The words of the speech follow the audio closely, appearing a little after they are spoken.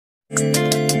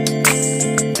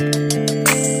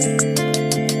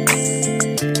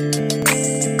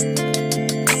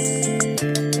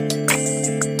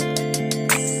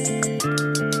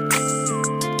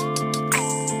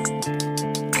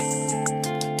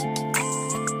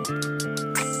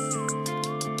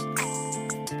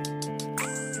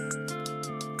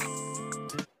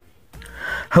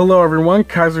Hello everyone,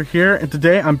 Kaiser here, and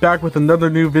today I'm back with another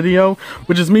new video,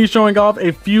 which is me showing off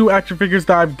a few action figures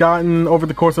that I've gotten over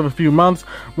the course of a few months,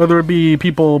 whether it be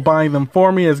people buying them for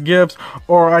me as gifts,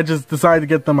 or I just decided to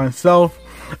get them myself.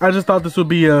 I just thought this would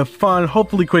be a fun,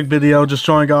 hopefully quick video, just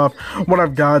showing off what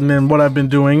I've gotten and what I've been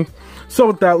doing. So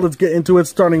with that, let's get into it,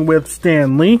 starting with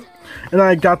Stan Lee. And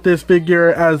I got this figure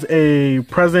as a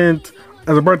present,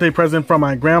 as a birthday present from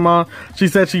my grandma. She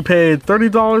said she paid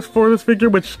 $30 for this figure,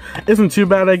 which isn't too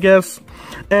bad, I guess.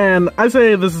 And I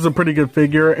say this is a pretty good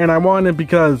figure, and I want it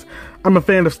because I'm a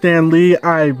fan of Stan Lee.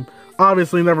 I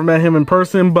obviously never met him in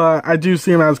person, but I do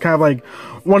see him as kind of like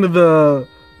one of the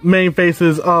main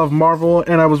faces of Marvel,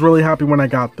 and I was really happy when I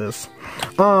got this.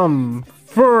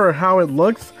 For how it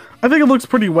looks, I think it looks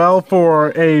pretty well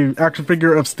for a action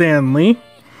figure of Stan Lee.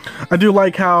 I do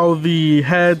like how the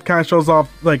head kind of shows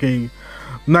off like a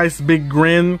nice big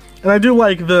grin, and I do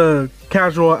like the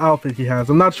casual outfit he has.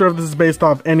 I'm not sure if this is based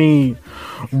off any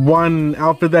one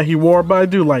outfit that he wore, but I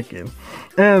do like it.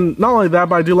 And not only that,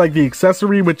 but I do like the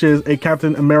accessory, which is a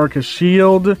Captain America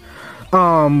shield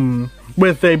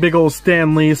with a big old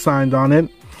Stan Lee signed on it.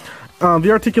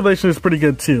 The articulation is pretty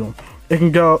good too. It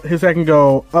can go, his head can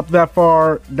go up that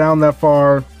far, down that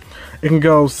far. It can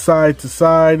go side to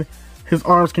side. His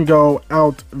arms can go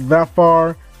out that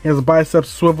far. He has a bicep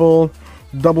swivel,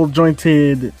 double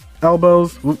jointed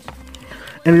elbows,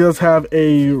 and he does have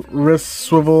a wrist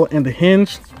swivel and a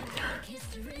hinge.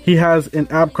 He has an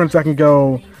ab crunch that can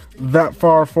go that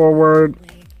far forward,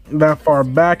 that far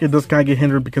back. It does kind of get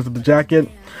hindered because of the jacket.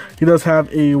 He does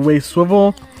have a waist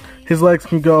swivel. His legs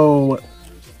can go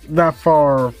that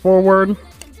far forward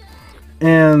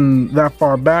and that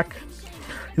far back.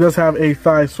 He does have a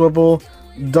thigh swivel,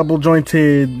 double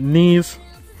jointed knees,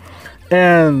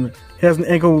 and he has an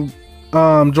ankle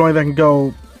joint that can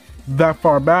go that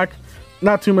far back,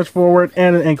 not too much forward,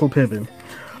 and an ankle pivot.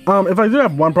 If I do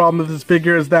have one problem with this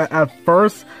figure is that at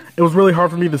first it was really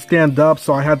hard for me to stand up,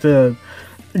 so I had to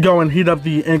go and heat up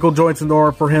the ankle joints in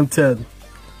order for him to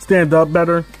stand up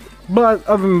better. But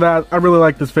other than that, I really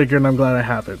like this figure and I'm glad I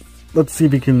have it. Let's see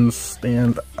if he can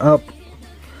stand up.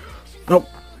 Nope.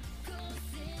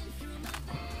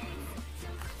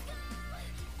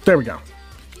 There we go.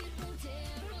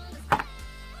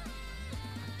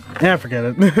 And forget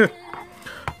it.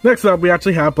 Next up, we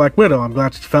actually have Black Widow. I'm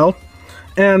glad she fell.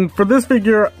 And for this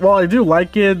figure, while I do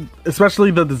like it,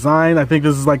 especially the design, I think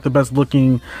this is like the best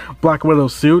looking Black Widow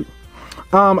suit.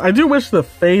 I do wish the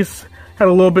face had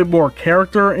a little bit more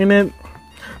character in it.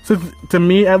 So to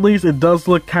me, at least, it does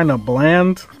look kind of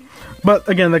bland. But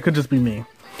again, that could just be me.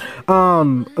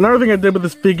 Another thing I did with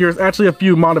this figure is actually a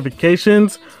few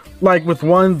modifications. Like with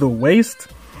one, the waist.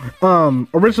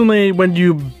 Originally, when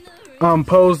you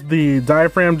pose the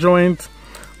diaphragm joint,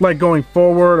 like going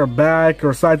forward or back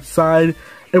or side to side,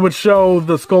 it would show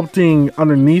the sculpting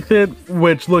underneath it,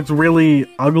 which looks really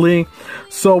ugly.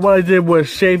 So what I did was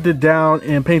shaved it down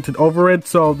and painted over it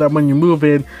so that when you move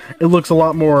it, it looks a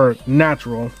lot more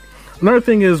natural. Another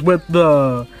thing is with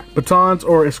the batons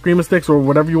or Eskrima sticks or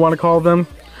whatever you want to call them,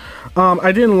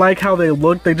 I didn't like how they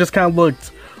looked. They just kind of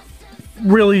looked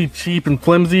really cheap and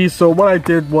flimsy. So what I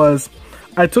did was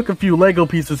I took a few Lego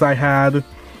pieces I had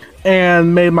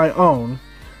and made my own.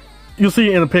 You'll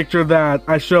see in a picture that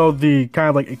I showed the kind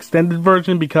of like extended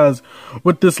version because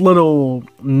with this little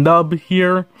nub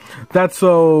here, that's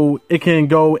so it can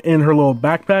go in her little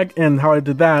backpack. And how I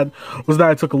did that was that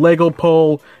I took a Lego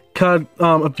pole, cut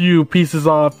a few pieces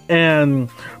off, and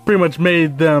pretty much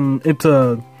made them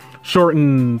into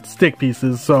shortened stick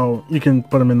pieces so you can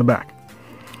put them in the back.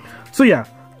 So yeah,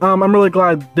 I'm really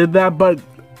glad I did that, but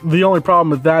the only problem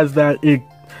with that is that it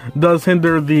does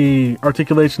hinder the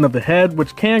articulation of the head,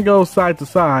 which can go side to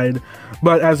side,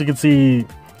 but as you can see,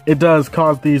 it does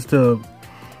cause these to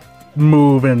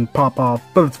move and pop off,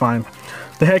 but it's fine.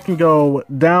 The head can go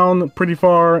down pretty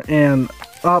far and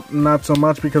up not so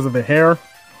much because of the hair.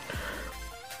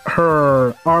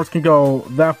 Her arms can go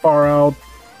that far out,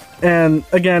 and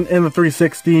again in the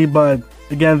 360, but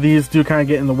again these do kind of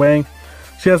get in the way.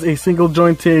 She has a single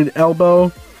jointed elbow,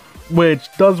 which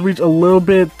does reach a little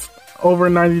bit over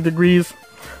 90 degrees.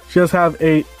 She does have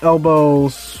a elbow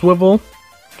swivel.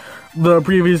 The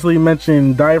previously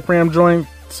mentioned diaphragm joint,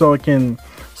 so it can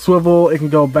swivel, it can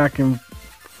go back and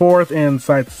forth and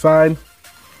side to side.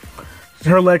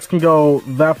 Her legs can go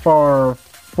that far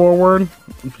forward,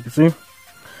 if you can see.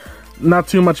 Not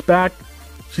too much back.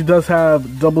 She does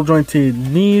have double jointed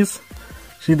knees.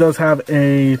 She does have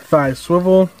a thigh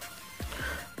swivel.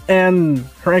 And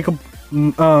her ankle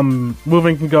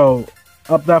moving can go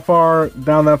up that far,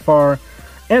 down that far,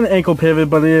 and an ankle pivot,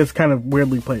 but it is kind of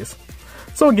weirdly placed.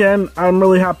 So again, I'm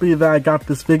really happy that I got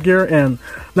this figure, and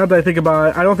now that I think about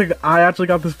it, I don't think I actually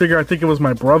got this figure, I think it was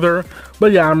my brother,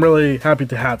 but yeah, I'm really happy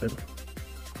to have it.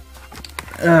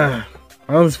 I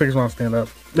know these figures want to stand up.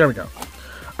 There we go.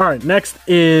 Alright, next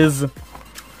is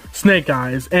Snake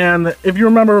Eyes, and if you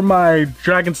remember my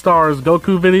Dragon Stars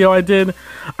Goku video I did,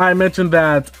 I mentioned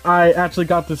that I actually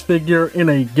got this figure in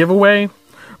a giveaway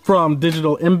from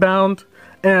Digital Inbound.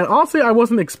 And honestly, I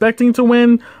wasn't expecting to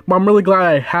win, but I'm really glad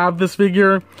I have this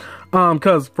figure.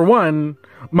 Because, for one,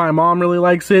 my mom really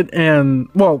likes it, and,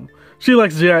 well, she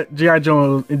likes G.I.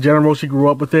 Joe in general. She grew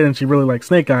up with it, and she really likes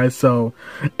Snake Eyes, so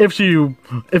if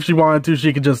she wanted to,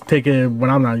 she could just take it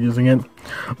when I'm not using it.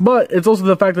 But it's also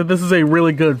the fact that this is a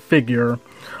really good figure.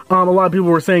 A lot of people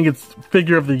were saying it's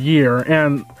Figure of the Year,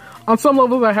 and on some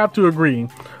levels, I have to agree.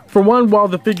 For one, while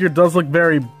the figure does look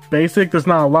very basic, there's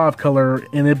not a lot of color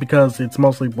in it because it's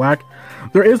mostly black.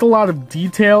 There is a lot of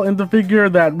detail in the figure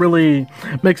that really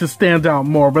makes it stand out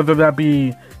more, whether that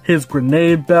be his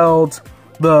grenade belt,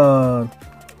 the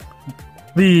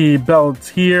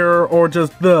belt here, or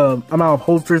just the amount of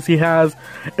holsters he has.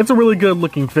 It's a really good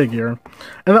looking figure.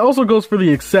 And that also goes for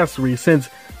the accessories, since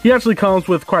he actually comes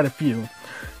with quite a few.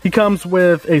 He comes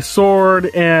with a sword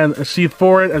and a sheath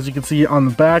for it, as you can see on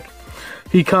the back.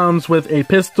 He comes with a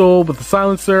pistol with a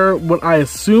silencer, what I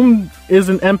assume is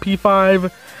an MP5,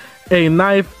 a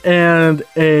knife, and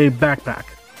a backpack.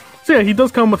 So yeah, he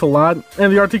does come with a lot,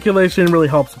 and the articulation really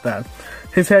helps with that.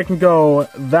 His head can go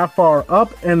that far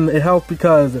up, and it helps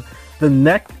because the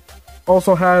neck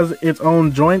also has its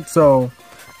own joint, so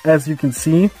as you can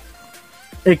see,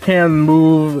 it can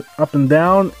move up and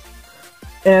down,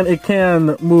 and it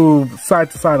can move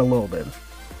side to side a little bit.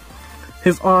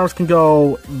 His arms can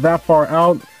go that far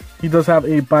out. He does have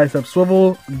a bicep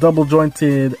swivel, double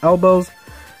jointed elbows.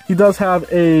 He does have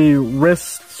a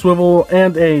wrist swivel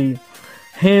and a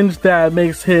hinge that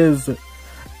makes his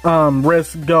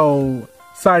wrist go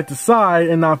side to side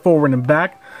and not forward and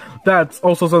back. That's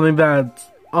also something that's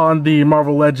on the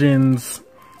Marvel Legends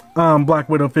Black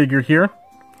Widow figure here.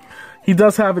 He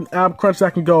does have an ab crunch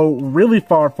that can go really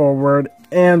far forward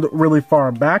and really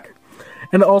far back.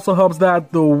 And it also helps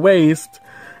that the waist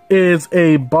is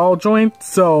a ball joint,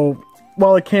 so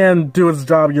while it can do its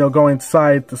job, you know, going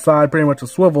side to side, pretty much a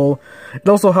swivel, it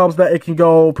also helps that it can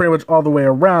go pretty much all the way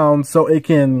around, so it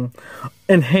can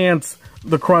enhance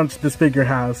the crunch this figure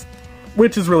has,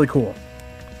 which is really cool.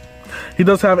 He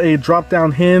does have a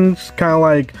drop-down hinge, kind of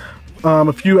like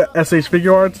a few SH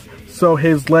figure arts, so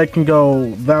his leg can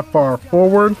go that far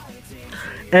forward,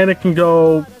 and it can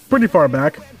go pretty far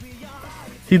back.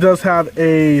 He does have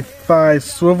a thigh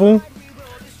swivel,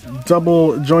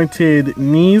 double jointed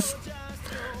knees.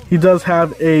 He does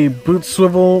have a boot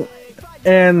swivel,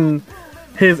 and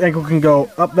his ankle can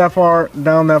go up that far,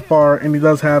 down that far, and he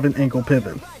does have an ankle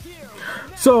pivot.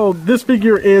 So this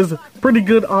figure is pretty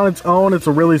good on its own. It's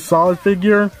a really solid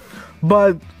figure,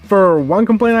 but for one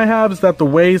complaint I have is that the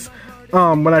waist,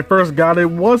 when I first got it,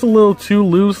 was a little too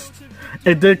loose.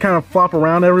 It did kind of flop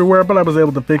around everywhere, but I was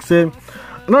able to fix it.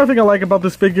 Another thing I like about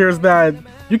this figure is that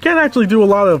you can actually do a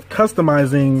lot of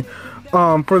customizing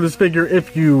for this figure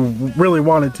if you really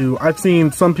wanted to. I've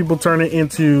seen some people turn it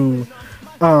into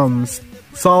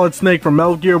Solid Snake from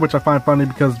Metal Gear, which I find funny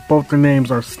because both their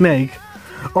names are Snake,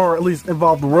 or at least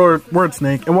involve the word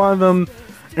Snake, and one of them,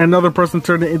 another person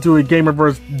turned it into a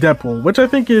Gamerverse Deadpool, which I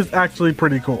think is actually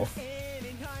pretty cool.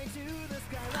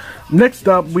 Next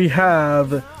up, we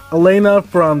have Elena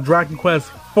from Dragon Quest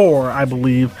IV, I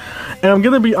believe. And I'm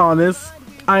gonna be honest,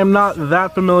 I am not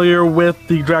that familiar with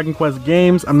the Dragon Quest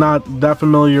games. I'm not that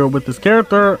familiar with this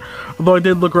character, although I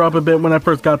did look her up a bit when I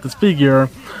first got this figure.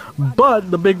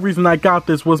 But the big reason I got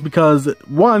this was because,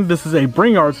 one, this is a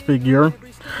Bring Arts figure,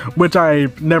 which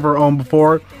I've never owned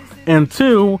before, and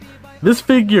two, this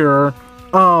figure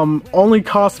only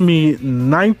cost me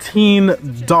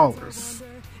 $19.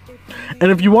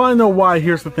 And if you want to know why,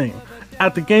 here's the thing.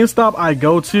 At the GameStop I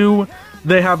go to,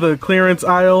 they have the clearance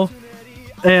aisle,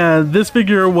 and this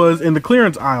figure was in the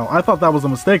clearance aisle. I thought that was a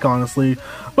mistake, honestly,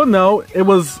 but no, it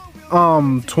was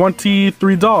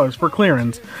 $23 for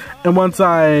clearance. And once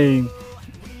I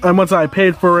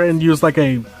paid for it and used like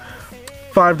a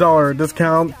 $5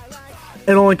 discount,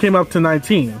 it only came up to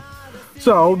 $19.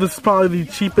 So this is probably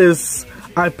the cheapest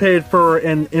I paid for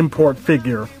an import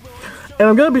figure. And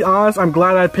I'm gonna be honest, I'm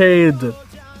glad I paid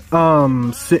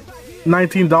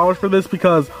 $19 for this,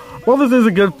 because while this is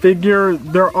a good figure,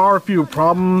 there are a few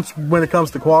problems when it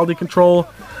comes to quality control.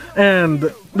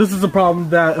 And this is a problem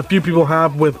that a few people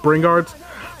have with Bringarts.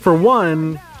 For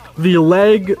one, the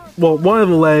leg, well, one of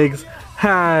the legs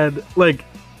had like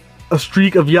a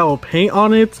streak of yellow paint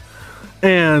on it,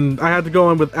 and I had to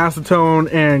go in with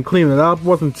acetone and clean it up. It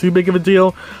wasn't too big of a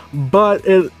deal, but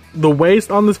the waist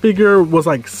on this figure was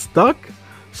like stuck,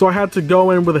 so I had to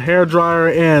go in with a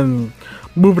hairdryer and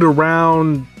move it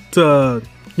around to,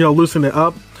 you know, loosen it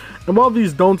up. And while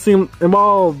these don't seem,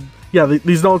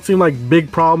 these don't seem like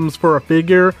big problems for a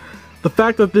figure, the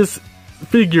fact that this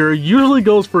figure usually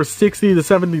goes for $60 to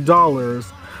 $70,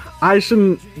 I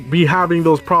shouldn't be having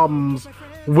those problems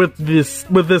with this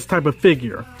type of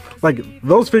figure. Like,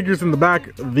 those figures in the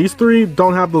back, these three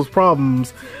don't have those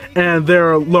problems, and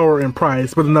they're lower in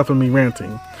price, but enough of me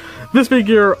ranting. This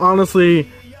figure, honestly,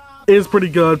 is pretty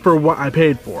good for what I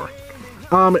paid for.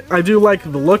 I do like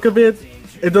the look of it.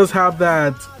 It does have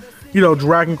that, you know,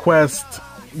 Dragon Ball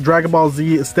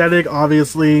Z aesthetic,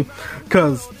 obviously,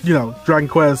 because, you know, Dragon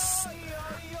Quest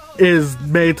is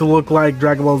made to look like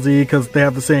Dragon Ball Z because they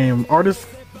have the same artist.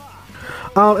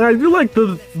 And I do like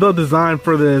the design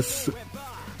for this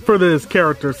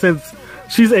character, since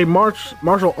she's a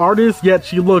martial artist, yet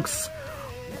she looks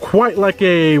quite like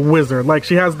a wizard. Like,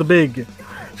 she has the big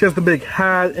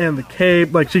hat and the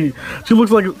cape. Like, she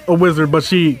looks like a wizard, but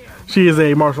she is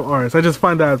a martial artist. I just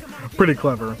find that pretty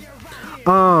clever.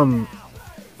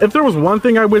 If there was one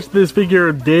thing I wish this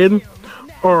figure did,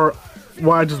 or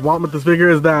what I just want with this figure,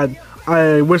 is that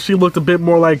I wish she looked a bit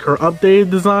more like her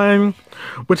updated design,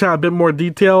 which had a bit more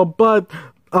detail, but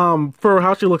for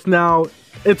how she looks now,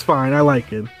 it's fine. I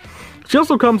like it. She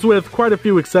also comes with quite a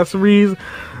few accessories,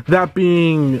 that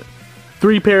being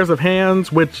 3 pairs of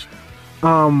hands, which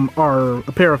are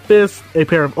a pair of fists, a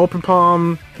pair of open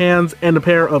palm hands, and a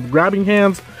pair of grabbing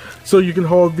hands, so you can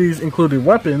hold these included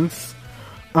weapons,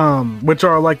 which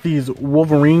are like these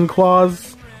Wolverine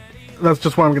claws. That's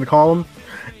just what I'm going to call them.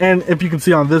 And if you can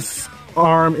see on this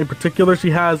arm in particular,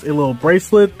 she has a little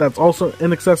bracelet that's also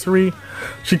an accessory.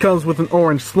 She comes with an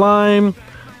orange slime.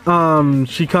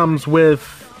 She comes with,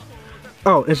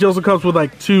 and she also comes with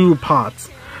like 2 pots.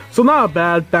 So not a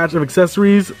bad batch of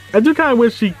accessories. I do kind of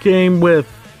wish she came with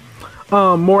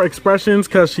more expressions,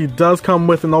 because she does come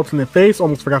with an alternate face.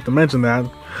 Almost forgot to mention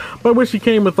that. But I wish she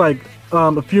came with like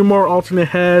a few more alternate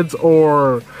heads,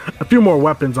 or a few more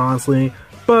weapons, honestly.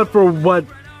 But for what's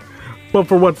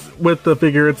with the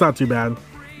figure, it's not too bad.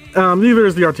 Neither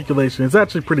is the articulation. It's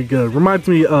actually pretty good. Reminds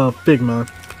me of Figma.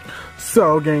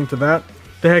 So, getting to that,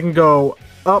 the head can go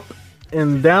up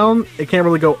and down. It can't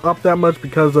really go up that much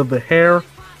because of the hair.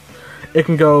 It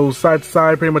can go side to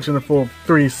side, pretty much in a full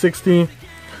 360.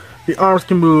 The arms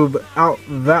can move out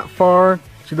that far.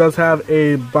 She does have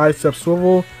a bicep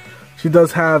swivel. She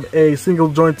does have a single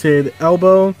jointed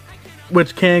elbow,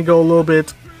 which can go a little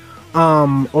bit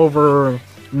over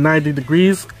 90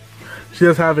 degrees. She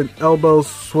does have an elbow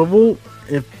swivel,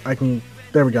 if I can,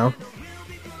 there we go.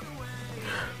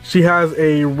 She has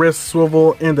a wrist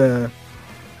swivel and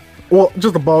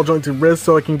just a ball jointed wrist,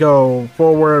 so it can go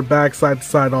forward, back, side to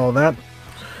side, all that.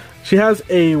 She has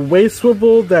a waist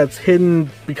swivel that's hidden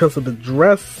because of the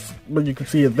dress, but you can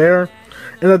see it there.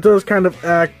 And that does kind of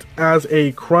act as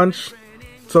a crunch,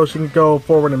 so she can go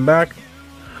forward and back.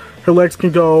 Her legs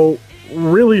can go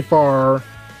really far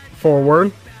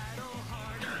forward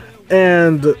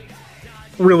and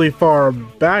really far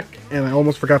back, and I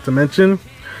almost forgot to mention,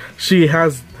 she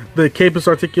has the cape is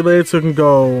articulated, so it can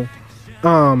go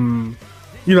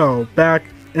you know, back,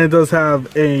 and it does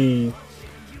have a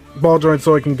ball joint,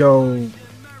 so it can go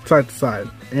side to side,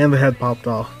 and the head popped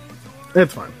off.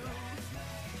 It's fine.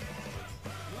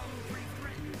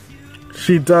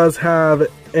 She does have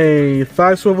a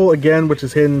thigh swivel again, which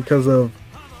is hidden because of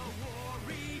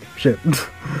shit.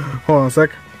 Hold on a sec.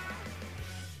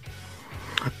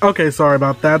 Okay, sorry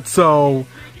about that. So,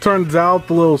 turns out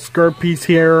the little skirt piece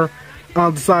here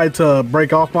decided to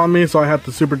break off on me, so I have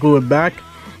to super glue it back.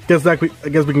 I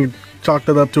guess we can chalk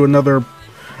that up to another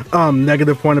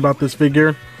negative point about this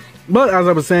figure. But as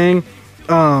I was saying,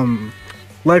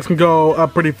 legs can go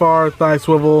up pretty far, thigh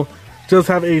swivel. Does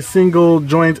have a single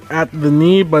joint at the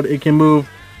knee, but it can move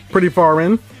pretty far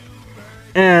in.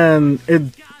 And it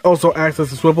also acts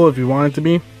as a swivel if you want it to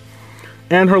be.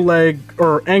 And her leg,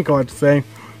 or ankle I should say,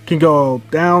 can go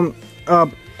down, up,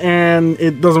 and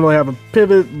it doesn't really have a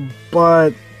pivot,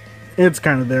 but it's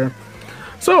kind of there.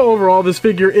 So overall, this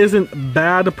figure isn't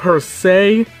bad per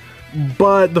se,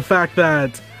 but the fact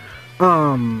that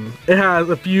It has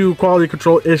a few quality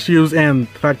control issues, and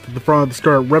the fact that the front of the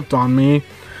skirt ripped on me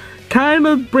kind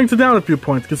of brings it down a few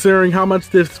points, considering how much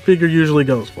this figure usually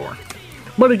goes for.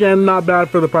 But again, not bad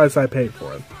for the price I paid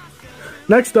for it.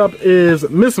 Next up is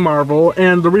Ms. Marvel,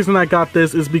 and the reason I got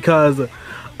this is because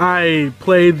I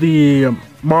played the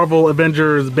Marvel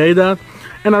Avengers beta,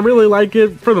 and I really like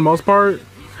it for the most part,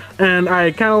 and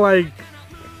I kind of like,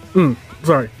 and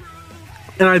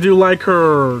I do like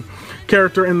her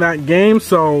character in that game,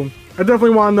 so I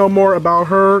definitely want to know more about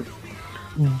her,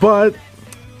 but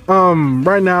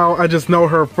right now I just know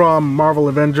her from Marvel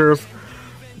Avengers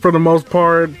for the most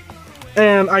part,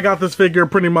 and I got this figure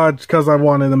pretty much because I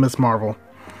wanted a Ms. Marvel.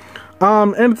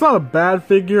 And it's not a bad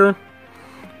figure,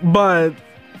 but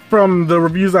from the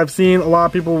reviews I've seen, a lot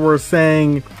of people were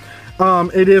saying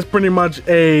it is pretty much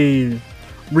a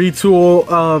retool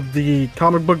of the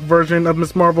comic book version of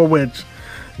Ms. Marvel, which,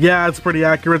 yeah, it's pretty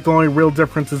accurate. The only real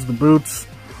difference is the boots.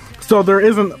 So there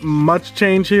isn't much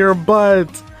change here, but,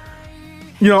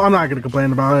 you know, I'm not going to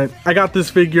complain about it. I got this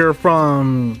figure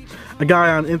from a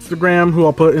guy on Instagram who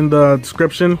I'll put in the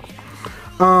description.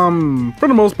 For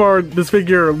the most part, this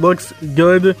figure looks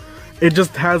good. It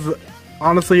just has,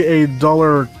 honestly, a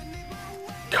duller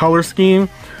color scheme.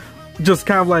 Just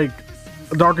kind of like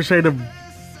a darker shade of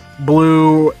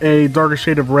blue, a darker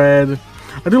shade of red.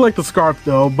 I do like the scarf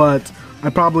though, but I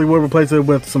probably would replace it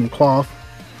with some cloth.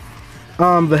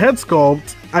 The head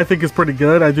sculpt I think is pretty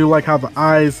good. I do like how the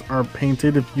eyes are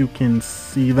painted, if you can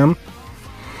see them.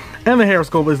 And the hair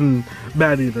sculpt isn't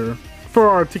bad either. For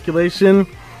articulation,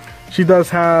 she does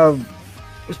have,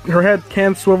 her head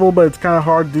can swivel, but it's kind of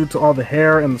hard due to all the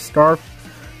hair and the scarf.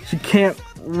 She can't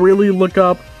really look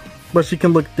up, but she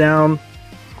can look down.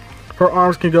 Her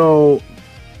arms can go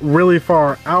really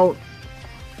far out.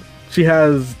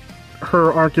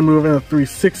 Her arm can move in a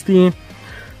 360.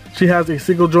 She has a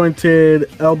single jointed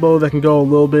elbow that can go a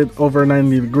little bit over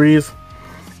 90 degrees.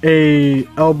 A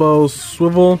elbow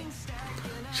swivel.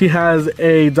 She has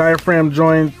a diaphragm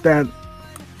joint that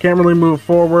can't really move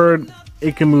forward.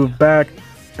 It can move back,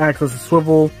 acts as a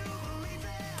swivel.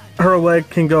 Her leg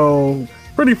can go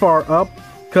pretty far up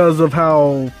because of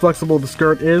how flexible the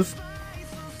skirt is,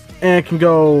 and can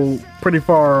go pretty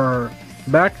far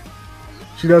back.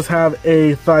 She does have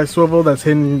a thigh swivel that's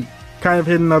hidden, kind of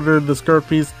hidden under the skirt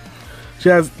piece. She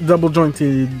has double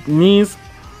jointed knees,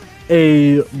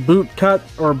 a boot cut,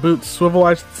 or boot swivel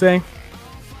I should say,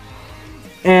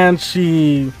 and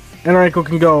her ankle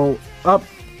can go up,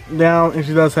 down, and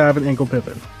she does have an ankle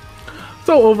pivot.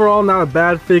 So overall, not a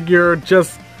bad figure,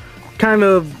 just kind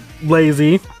of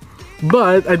lazy.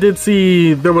 But I did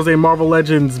see there was a Marvel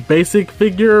Legends basic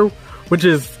figure, which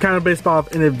is kind of based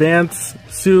off an advanced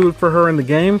suit for her in the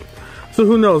game. So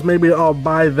who knows, maybe I'll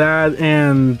buy that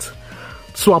and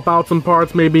swap out some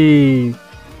parts, maybe,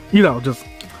 you know, just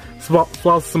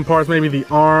swap some parts, maybe the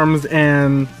arms,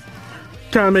 and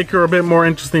kind of make her a bit more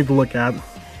interesting to look at.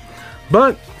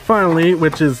 But finally,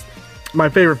 which is my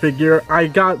favorite figure, I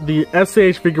got the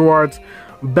SH Figuarts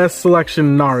Best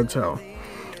Selection Naruto.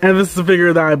 And this is a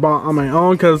figure that I bought on my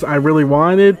own because I really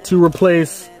wanted to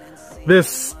replace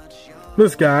this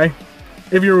guy.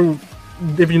 If you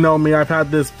know me, I've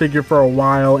had this figure for a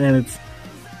while and it's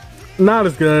not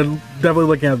as good. Definitely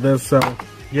looking at this, so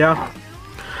yeah.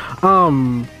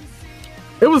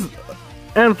 It was,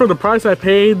 and for the price I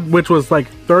paid, which was like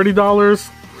 $30,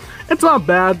 it's not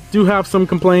bad. Do have some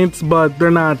complaints, but they're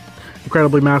not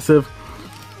incredibly massive.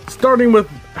 Starting with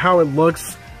how it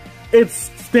looks,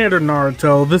 it's standard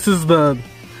Naruto. This is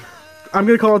I'm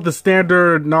gonna call it the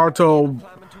standard Naruto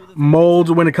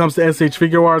mold when it comes to SH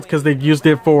Figuarts, because they've used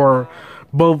it for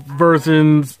both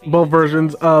versions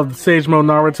of Sage Mode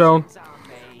Naruto.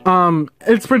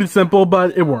 It's pretty simple,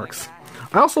 but it works.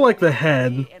 I also like the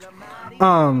head,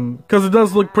 because it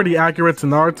does look pretty accurate to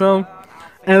Naruto,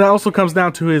 and it also comes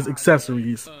down to his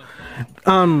accessories.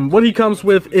 What he comes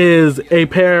with is a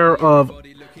pair of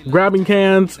grabbing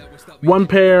hands, one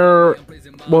hand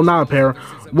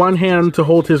to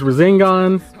hold his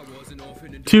Rasengan,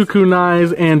 2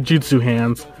 kunais, and jutsu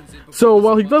hands. So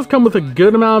while he does come with a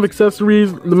good amount of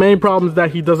accessories, the main problem is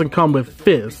that he doesn't come with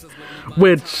fists,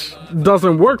 which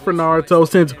doesn't work for Naruto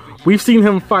since we've seen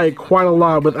him fight quite a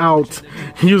lot without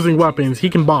using weapons. He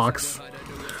can box.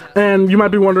 And you might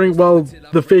be wondering, well,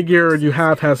 the figure you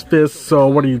have has fists, so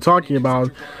what are you talking about?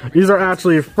 These are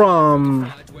actually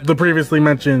from the previously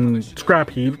mentioned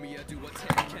scrap heap.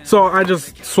 So I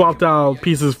just swapped out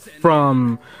pieces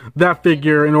from that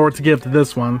figure in order to give to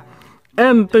this one.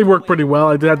 And they work pretty well.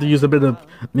 I did have to use a bit of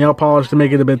nail polish to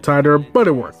make it a bit tighter, but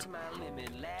it worked.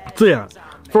 So yeah,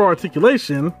 for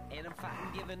articulation,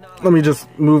 let me just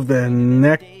move the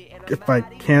neck if I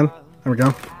can. There we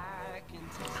go.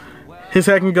 His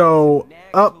head can go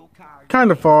up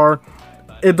kind of far.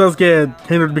 It does get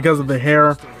hindered because of the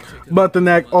hair, but the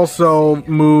neck also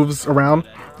moves around,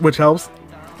 which helps.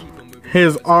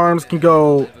 His arms can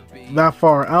go that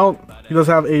far out. He does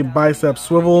have a bicep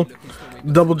swivel,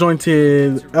 double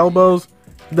jointed elbows.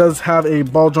 He does have a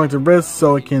ball jointed wrist,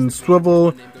 so it can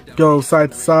swivel, go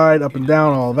side to side, up and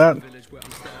down, all that.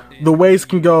 The waist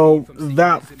can go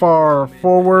that far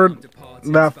forward,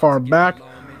 that far back,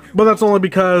 but that's only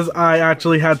because I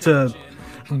actually had to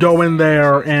go in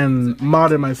there and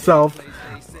mod it myself.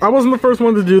 I wasn't the first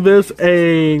one to do this.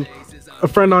 A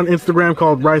friend on Instagram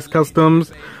called Rice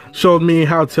Customs showed me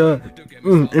how to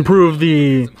improve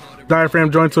the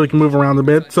diaphragm joint so he can move around a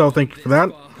bit, so thank you for that.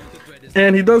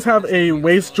 And he does have a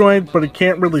waist joint, but it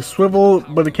can't really swivel,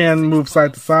 but it can move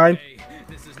side to side.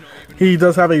 He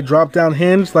does have a drop down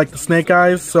hinge like the Snake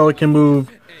Eyes, so it can move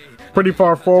pretty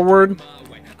far forward,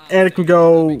 and it can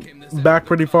go back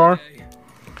pretty far.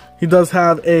 He does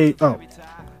have a,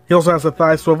 he also has a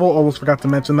thigh swivel, almost forgot to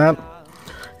mention that.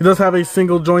 He does have a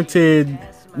single jointed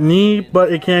knee,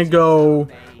 but it can go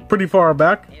pretty far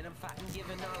back.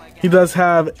 He does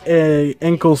have a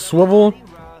ankle swivel,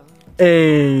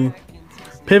 a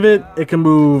pivot, it can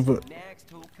move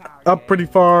up pretty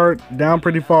far, down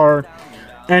pretty far,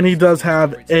 and he does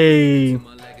have a,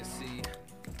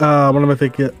 what am I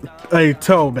thinking, a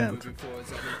toe bend.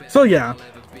 So yeah.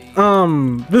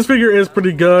 This figure is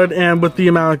pretty good, and with the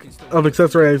amount of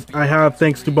accessories I have,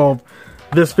 thanks to both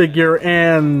this figure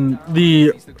and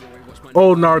the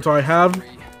old Naruto I have,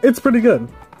 it's pretty good.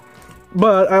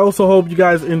 But I also hope you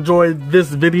guys enjoyed this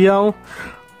video.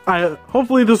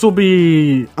 Hopefully this will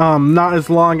be not as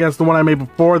long as the one I made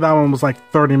before. That one was like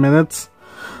 30 minutes.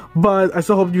 But I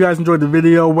still hope you guys enjoyed the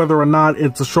video, whether or not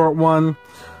it's a short one.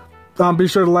 Be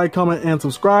sure to like, comment, and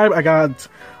subscribe. I got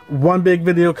one big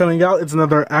video coming out. It's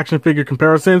another action figure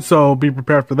comparison, so be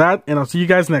prepared for that, and I'll see you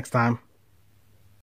guys next time.